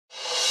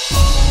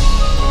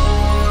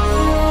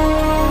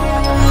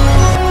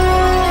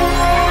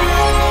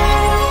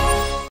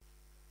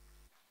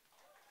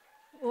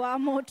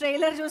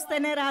Trailer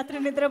చూస్తేనే రాత్రి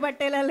నిద్ర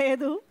పట్టేలా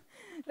లేదు.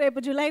 రేపు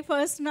July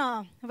 1st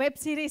web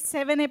series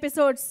 7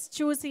 episodes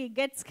చూసి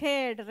గెట్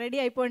స్కేర్డ్ రెడీ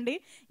అయిపోండి.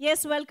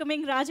 Yes,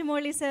 welcoming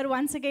Rajamouli sir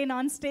once again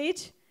on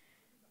stage.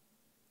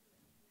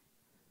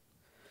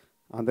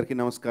 అందరికీ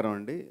నమస్కారం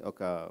అండి.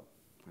 ఒక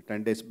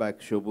 10 days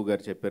బ్యాక్ శోభు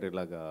గారు చెప్పారు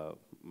ఇలాగా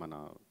మన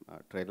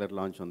ట్రైలర్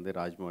లాంచ్ ఉంది,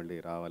 రాజమౌళి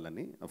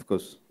రావాలని.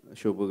 అఫ్కోర్స్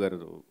శోభు గారు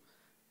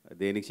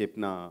దేనికి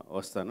చెప్పినా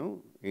వస్తాను.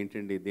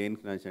 ఏంటండి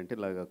దేనికి లాంచ్ అంటే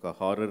ఇలాగ ఒక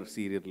హారర్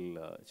సీరియల్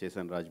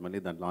చేశాను రాజమౌళి,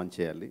 దాన్ని లాంచ్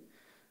చేయాలి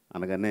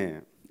అనగానే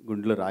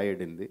గుండెలో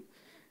రాయడింది.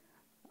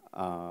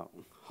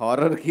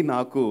 హారర్కి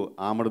నాకు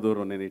ఆమడ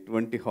దూరం. నేను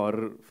ఎటువంటి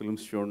హారర్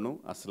ఫిల్మ్స్ చూడను,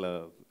 అసలు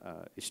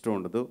ఇష్టం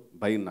ఉండదు,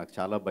 భయం, నాకు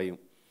చాలా భయం.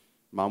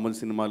 మామూలు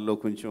సినిమాల్లో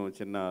కొంచెం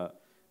చిన్న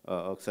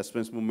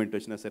సస్పెన్స్ మూమెంట్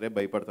వచ్చినా సరే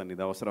భయపడతాను,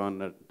 ఇది అవసరం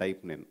అన్న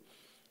టైప్ నేను.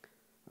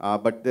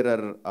 But there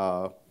are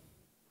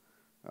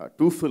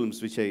 2 films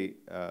which I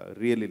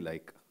really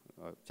like.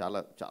 చాలా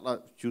చాలా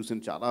చూసిన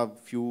చాలా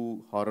few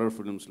horror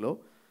ఫిల్మ్స్లో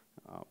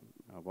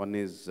one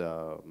is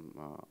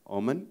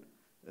ఓమెన్,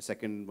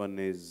 second one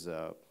is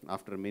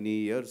after many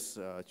years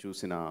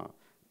చూసిన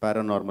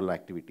పారానార్మల్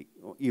యాక్టివిటీ.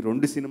 ఈ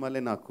 2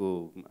 సినిమాలే నాకు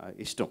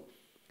ఇష్టం.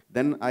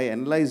 Then I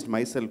analysed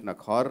my self.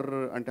 నాకు హారర్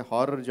అంటే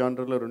హారర్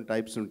జానర్లో 2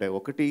 types ఉంటాయి.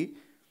 ఒకటి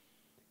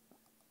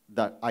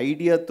ద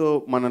ఐడియాతో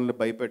మనల్ని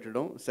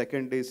భయపెట్టడం,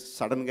 సెకండ్ ఈజ్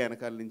సడన్గా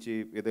వెనకాల నుంచి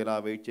ఏదో ఇలా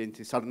వెయిట్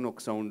చేసి సడన్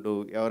ఒక సౌండ్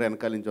ఎవరు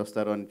వెనకాల నుంచి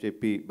వస్తారో అని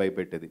చెప్పి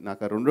భయపెట్టేది.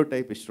 నాకు ఆ 2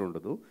 type ఇష్టం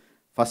ఉండదు.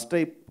 ఫస్ట్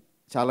టైప్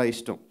చాలా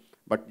ఇష్టం,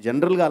 బట్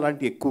జనరల్గా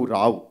అలాంటి ఎక్కువ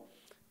రావు.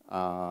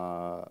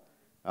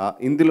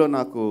 ఇందులో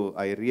నాకు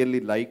I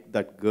really like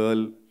that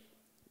girl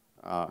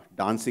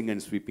dancing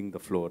and sweeping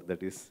the floor.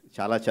 That is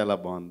చాలా చాలా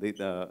బాగుంది.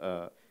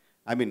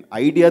 ఐ మీన్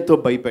ఐడియాతో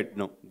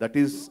భయపెట్టడం, that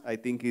is I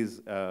think is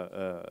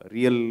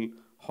real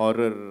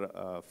horror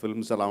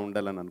films అలా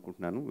ఉండాలని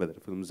అనుకుంటున్నాను. Weather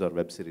films are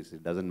web series,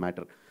 it doesn't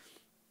matter.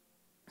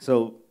 So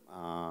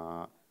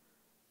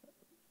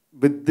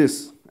with this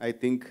I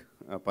think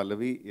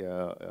Pallavi,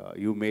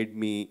 you made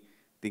me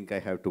think I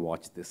have to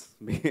watch this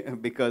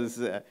because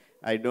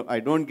I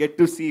don't get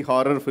to see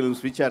horror films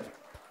which are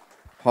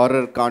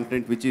horror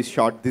content which is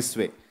shot this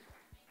way.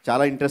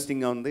 చాలా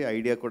ఇంట్రెస్టింగ్గా ఉంది,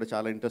 idea కూడా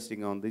చాలా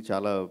ఇంట్రెస్టింగ్గా ఉంది,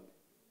 చాలా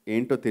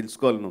ఏంటో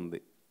తెలుసుకోవాలని ఉంది.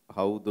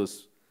 హౌ దోస్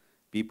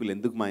పీపుల్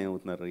ఎందుకు మాయం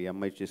అవుతున్నారు, ఈ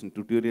అమ్మాయి చేసిన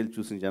ట్యూటోరియల్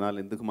చూసిన జనాలు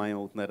ఎందుకు మాయం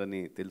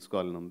అవుతున్నారని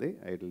తెలుసుకోవాలని ఉంది.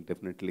 I will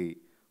definitely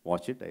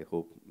watch it. I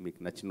hope మీకు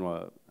నచ్చిన,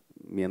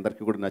 మీ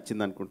అందరికీ కూడా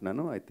నచ్చింది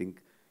అనుకుంటున్నాను. I think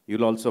you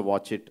will also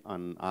watch it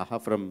on ఆహా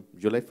from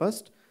July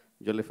 1st.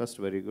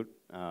 Very good.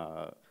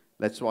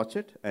 Let's watch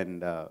it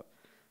and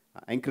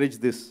encourage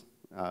this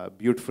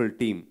beautiful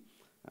team.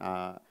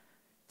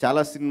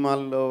 చాలా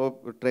సినిమాల్లో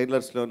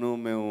ట్రైలర్స్లోనూ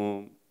మేము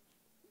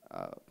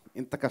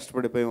ఇంత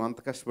కష్టపడిపోయాం అంత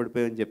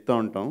కష్టపడిపోయాం అని చెప్తూ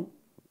ఉంటాం,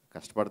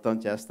 కష్టపడతాం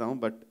చేస్తాం.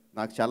 బట్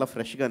నాకు చాలా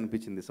ఫ్రెష్గా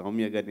అనిపించింది.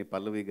 సౌమ్య గారిని,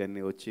 పల్లవి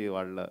గారిని వచ్చి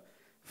వాళ్ళ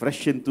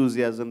ఫ్రెష్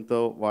ఎంతూజియాజంతో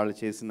వాళ్ళు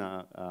చేసిన,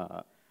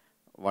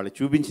 వాళ్ళు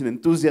చూపించిన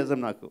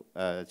ఎంతూజియాజం నాకు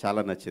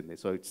చాలా నచ్చింది.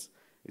 So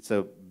it's a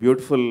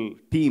beautiful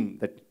team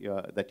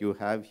that you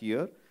have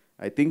here.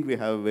 I think we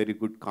have very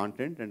good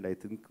content and I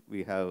think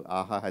we have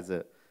ఆహా has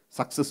a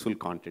successful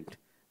content.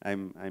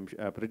 I'm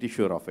pretty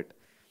sure of it.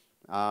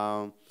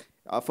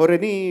 For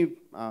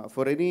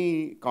any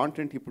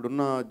content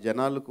ఇప్పుడున్న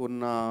జనాలకు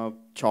ఉన్న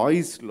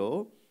చాయిస్లో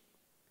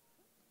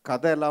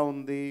కథ ఎలా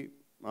ఉంది,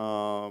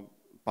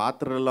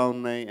 పాత్రలు ఎలా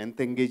ఉన్నాయి, ఎంత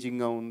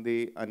ఎంగేజింగ్గా ఉంది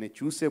అని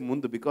చూసే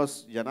ముందు, బికాస్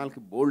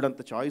జనాలకి బోల్డ్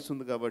అంత చాయిస్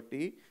ఉంది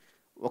కాబట్టి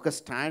ఒక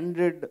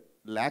స్టాండర్డ్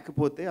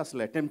లేకపోతే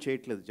అసలు అటెంప్ట్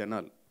చేయట్లేదు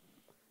జనాలు.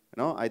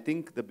 I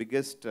think the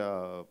biggest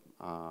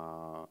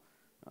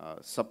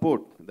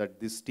support that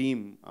this team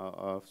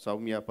of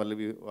Soumya,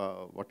 Pallavi,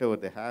 whatever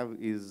they have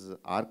is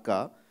Arka,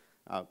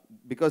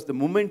 because the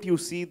moment you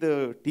see the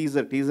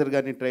teaser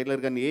gani trailer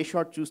gani a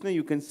shot chusna,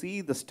 you can see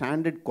the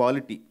standard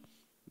quality.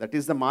 That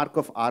is the mark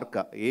of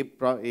Arka.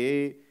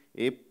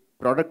 A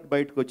product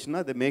bite kochna,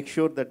 they make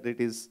sure that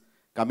it is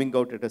coming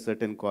out at a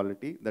certain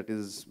quality. That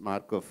is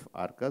mark of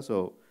Arka. So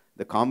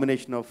the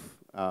combination of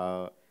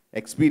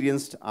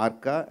experienced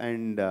Arka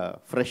and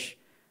fresh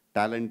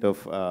talent of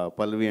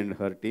Pallavi and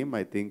her team,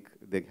 I think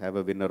they have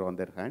a winner on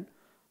their hand.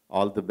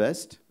 All the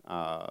best.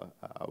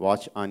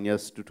 Watch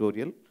Anya's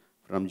tutorial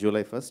from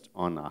July 1st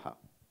on AHA.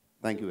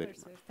 Thank you very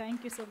much. Thank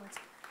you so much.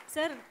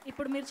 Sir,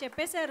 ఇప్పుడు మీరు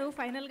చెప్పేశారు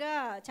ఫైనల్గా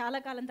చాలా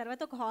కాలం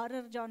తర్వాత ఒక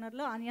horror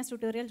జానర్లో ఆన్యాస్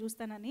tutorial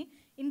చూస్తానని.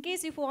 In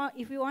case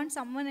if you want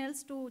someone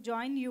else to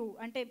join you,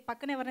 అంటే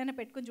పక్కన ఎవరైనా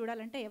పెట్టుకుని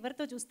చూడాలంటే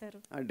ఎవరితో చూస్తారు?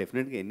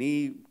 డెఫినెట్గా any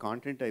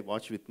content I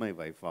watch with my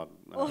wife.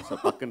 So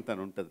పక్కన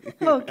తను ఉంటుంది.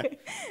 ఓకే.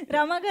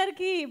 రమ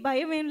గారికి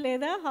భయం ఏం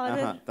లేదా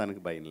హారర్?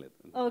 తనకి భయం లేదు.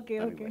 ఓకే.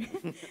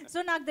 సో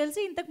నాకు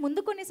తెలిసి ఇంతకు ముందు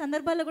కొన్ని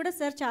సందర్భాల్లో కూడా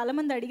సార్ చాలా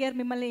మంది అడిగారు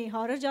మిమ్మల్ని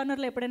హారర్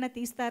జానర్లో ఎప్పుడైనా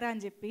తీస్తారా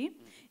అని చెప్పి.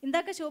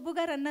 ఇందాక శోభు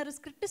గారు అన్నారు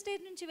స్క్రిప్ట్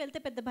స్టేజ్ నుంచి వెళ్తే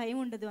పెద్ద భయం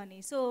ఉండదు అని.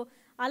 సో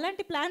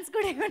అలాంటి ప్లాన్స్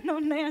కూడా ఏమైనా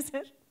ఉన్నాయా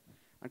సార్?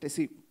 అంటే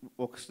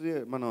ఒకసారి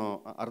మనం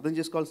అర్థం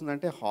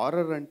చేసుకోవాల్సిందంటే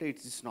హారర్ అంటే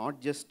it's not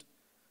just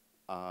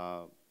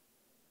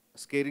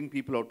scaring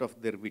people out of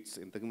there విట్స్.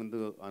 ఇంతకుముందు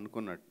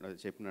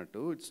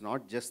చెప్పినట్టు it's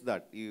not just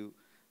that.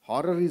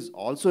 Horror is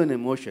also an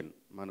emotion.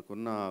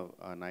 మనకున్న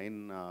 9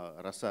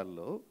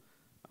 రసాల్లో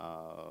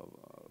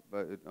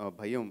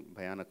bhayam,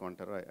 bhayanakam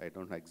antaru, I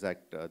don't know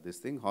exact this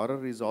thing.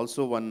 Horror is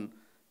also one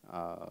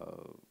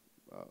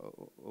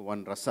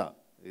rasa.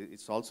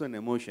 It's also an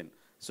emotion.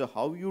 So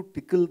how you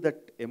tickle that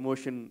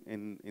emotion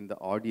in the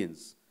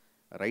audience?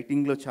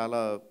 Writing lo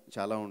chala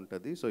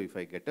untadi. So if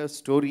I get a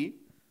story,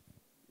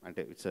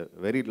 అంటే it's a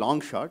very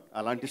long shot,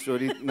 అలాంటి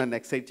story నన్ను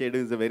excite చేయడం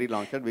is a very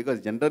long shot because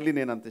generally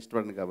నేను అంత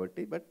ఇష్టపడను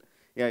కాబట్టి. But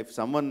yeah,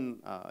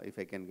 if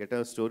I can get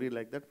a story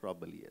like that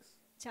probably yes.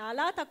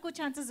 చాలా తక్కువ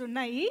ఛాన్సెస్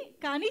ఉన్నాయి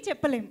కానీ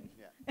చెప్పలేం.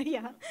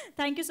 Yeah,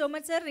 thank you so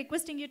much sir.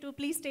 Requesting you to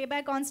please stay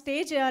back on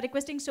stage.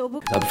 Requesting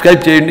Shobu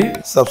subscribe చేయండి.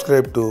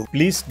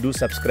 Please do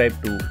subscribe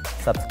to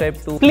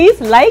Please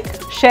like,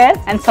 share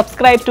and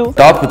subscribe to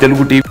top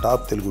Telugu TV.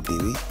 Top Telugu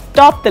TV.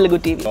 Top Telugu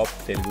TV.